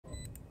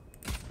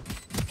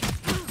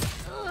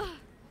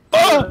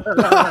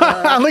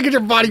Look at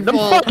your body The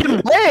fall.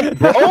 fucking way,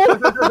 bro.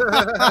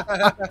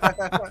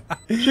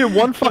 She had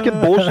one fucking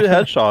bullshit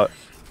headshot.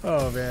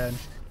 Oh man.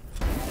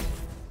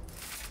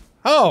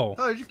 Oh.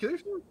 Oh, did you kill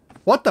yourself?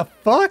 What the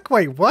fuck?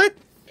 Wait, what?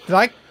 Did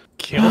I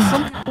kill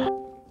someone?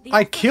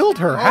 I killed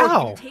her.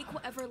 How?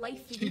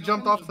 She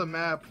jumped off the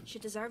map. She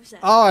deserves it.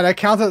 Oh, that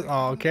counts as.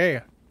 Oh,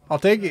 okay. I'll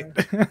take it.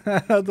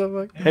 What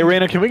the fuck? Hey,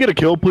 Raina, can we get a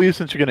kill, please,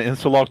 since you're gonna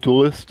insta-lock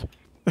Duelist?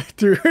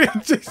 Dude,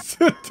 just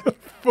what the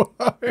fuck?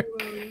 I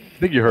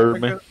think you heard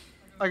me.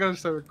 I gotta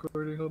start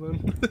recording. Hold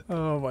on.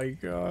 Oh my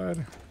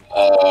god.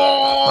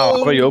 Oh,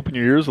 how about you open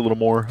your ears a little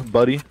more,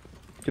 buddy?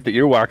 Get the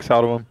earwax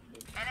out of them.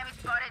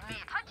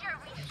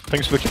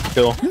 Thanks for the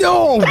kill.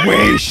 No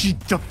way! She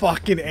the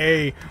fucking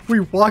A. We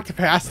walked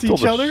past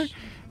each other.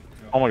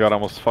 Oh my god, I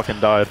almost fucking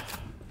died.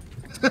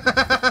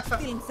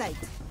 I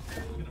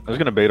was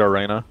gonna bait our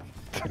Raina.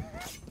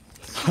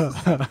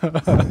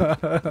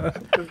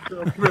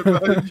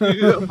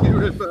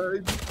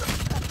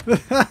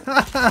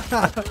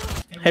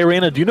 Hey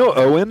Raina, do you know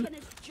Owen?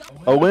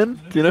 Owen?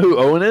 Do you know who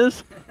Owen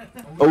is?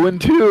 Owen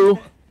 2.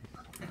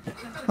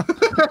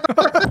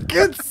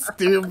 Get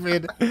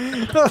stupid.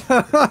 God.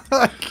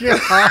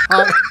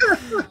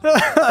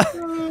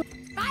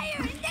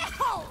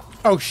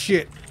 Oh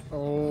shit.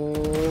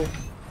 Oh.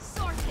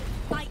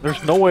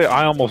 There's no way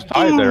I almost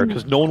died there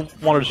because no one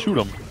wanted to shoot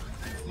him.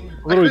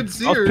 Literally, I was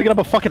picking up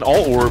a fucking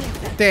alt orb.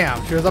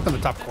 Damn, she was up in the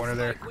top corner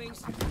there.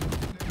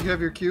 You have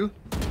your Q?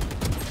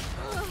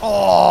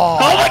 Oh,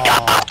 oh my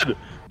god!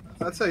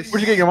 That's a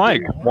Where'd you get your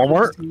mic?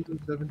 Walmart?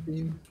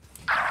 17.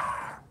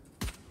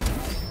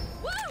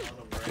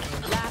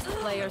 Last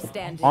player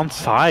standing. On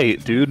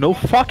site, dude. No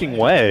fucking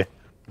way.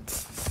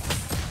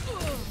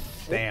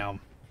 damn.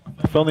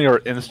 If only our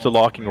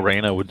insta-locking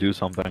Raina would do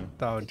something.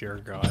 Oh dear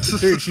god.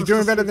 Dude, she's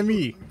doing better than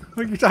me.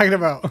 What are you talking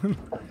about?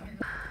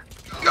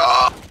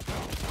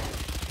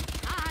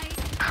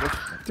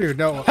 Dude,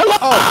 no.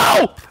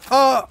 Hello!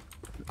 Oh!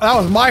 That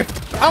was my.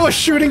 I was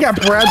shooting at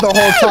Brad the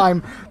whole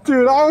time.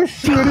 Dude, I was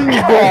shooting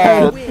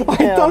Brad.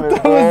 I thought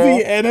that was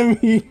the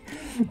enemy.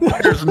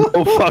 There's no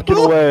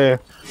fucking way.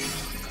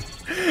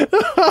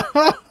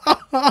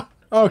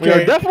 Okay. We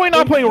are definitely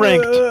not playing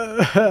ranked.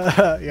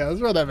 Yeah, let's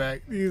run that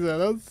back.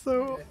 That's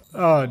so.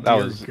 Oh, dear That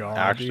was God,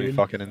 actually dude.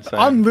 fucking insane.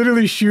 I'm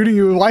literally shooting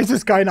you. Why is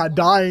this guy not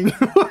dying?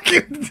 Oh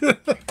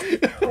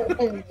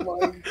my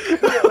god.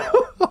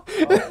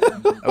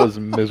 That was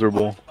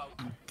miserable.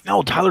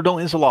 No, Tyler, don't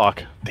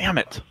insta-lock. Damn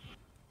it.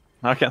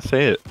 I can't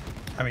say it.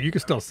 I mean, you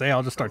can still say.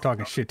 I'll just start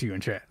talking shit to you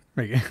in chat.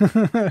 Make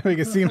it, make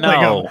it seem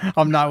No. like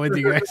I'm not with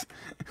you guys.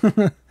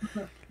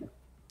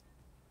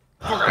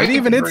 It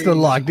even insta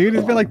lock, dude.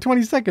 It's been like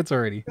 20 seconds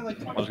already.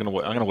 I'm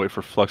gonna wait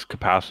for Flux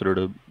Capacitor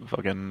to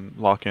fucking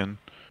lock in,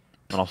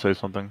 and I'll say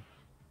something.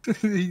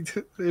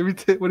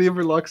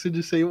 Whenever locks in,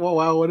 just say, "Wow,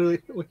 wow, what do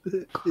what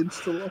the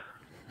insta lock?"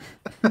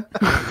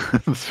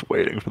 Just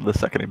waiting for the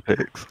second he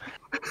picks.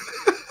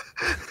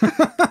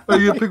 Are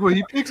you gonna pick what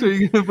he picks, or are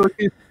you gonna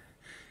fucking?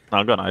 No,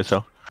 I'm going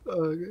ISO.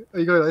 Okay. Are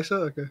you going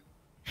ISO? Okay.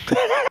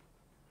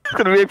 It's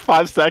gonna be like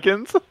 5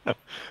 seconds. Can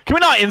we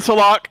not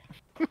insta-lock?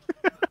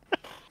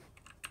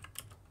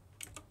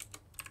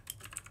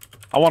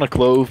 I want a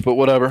clove, but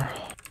whatever.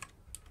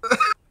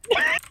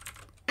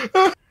 What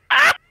the?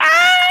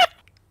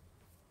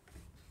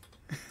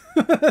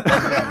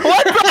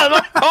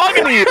 I'm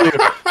talking to you!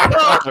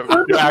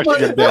 You're actually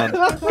getting banned.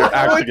 You're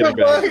actually getting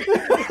banned.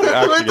 You're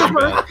actually getting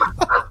banned.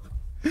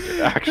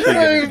 You're actually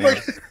getting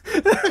banned.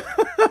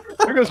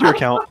 There goes your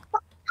account.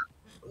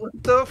 What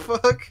the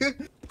fuck?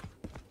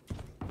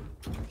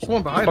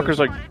 Someone behind us. Fuckers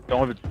like don't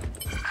have it.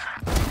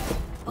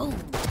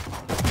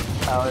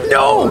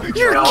 No,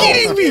 you're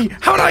kidding me.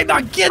 How did I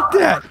not get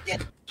that?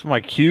 So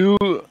my Q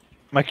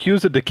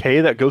is a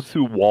decay that goes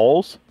through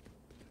walls.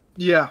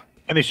 Yeah.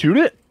 And they shoot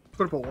it?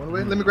 Put it one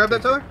away. Let me grab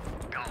that, Tyler.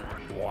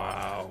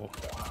 Wow.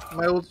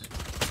 My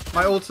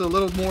ult's a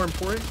little more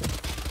important.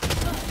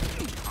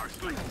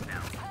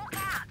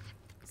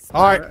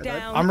 All right,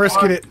 I'm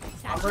risking it.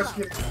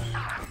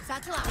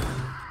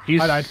 He's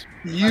I died.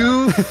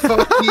 You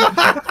fucking.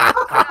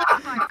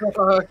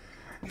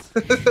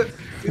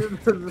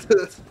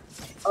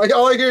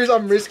 All I hear is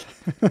I'm risking.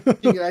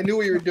 I knew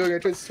what you were doing. I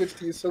tried to switch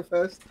to you so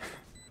fast.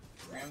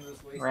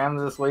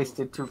 Ramses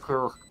wasted 2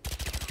 kills.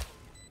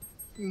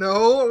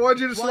 No, I wanted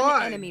you to One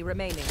slide. enemy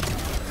remaining.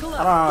 I don't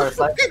know, it's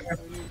like I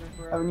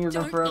haven't used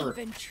them forever.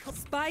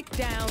 Spike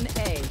down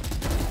A.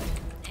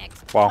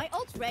 wow. My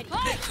ult's ready.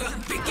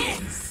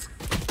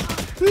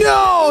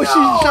 No, she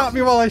shot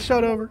me while I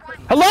shot over.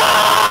 Hello!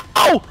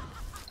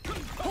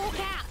 Whole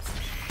cat.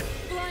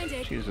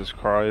 Blinded. Jesus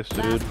Christ,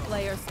 dude. Last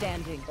player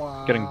standing.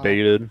 Wow. Getting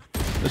baited.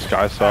 This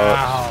guy sucks.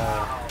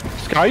 Wow.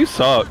 This guy, you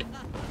suck.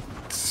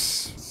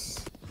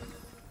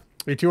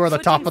 You two are the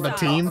top of the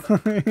team.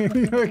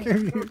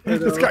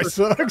 This guy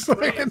sucks. I'm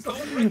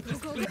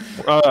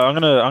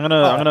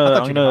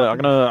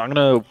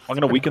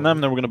gonna weaken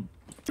them. Then we're gonna.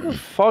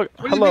 Fuck. What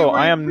do you Hello, mean,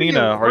 I am we're Nina.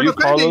 Are defending? you We're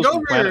defending, Carlos from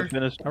over Planet here.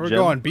 Fitness? Are we Gym?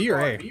 going B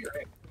or A?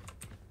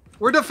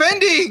 We're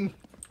defending.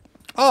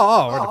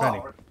 Oh, we're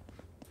defending.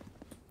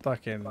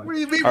 Fucking. What do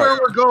you mean where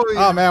we're going?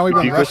 Oh man, we've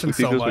been Peek this, rushing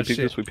so much.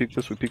 we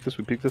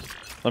peek this.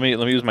 Let me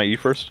use my E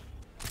first.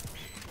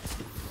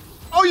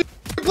 Oh, you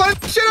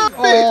blind shit on me!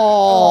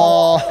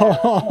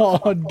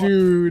 Oh,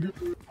 dude.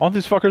 All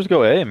these fuckers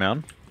go A,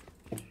 man.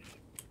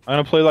 I'm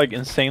gonna play like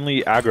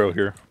insanely aggro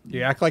here.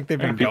 You act like they've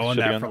been Peek going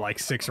shit that again. for like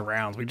 6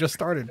 rounds. We just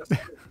started.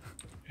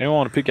 Anyone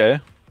want to peek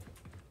A?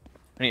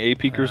 Any A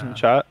peekers in the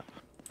chat?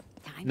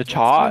 In the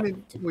chat?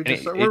 We Any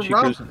just, A we're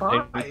round peekers?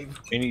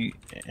 5. Any?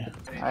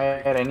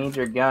 I need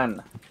your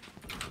gun.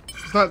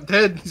 He's not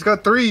dead. He's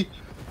got 3.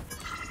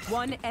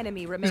 One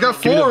enemy He's remaining.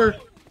 got 4.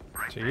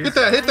 Jeez. Hit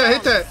that, hit that,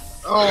 hit that.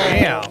 Oh.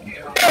 Damn.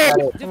 Got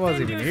it. I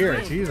wasn't even here.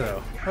 Jeez,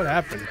 what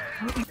happened?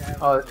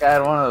 Oh, this guy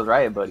had one of those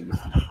riot buddies.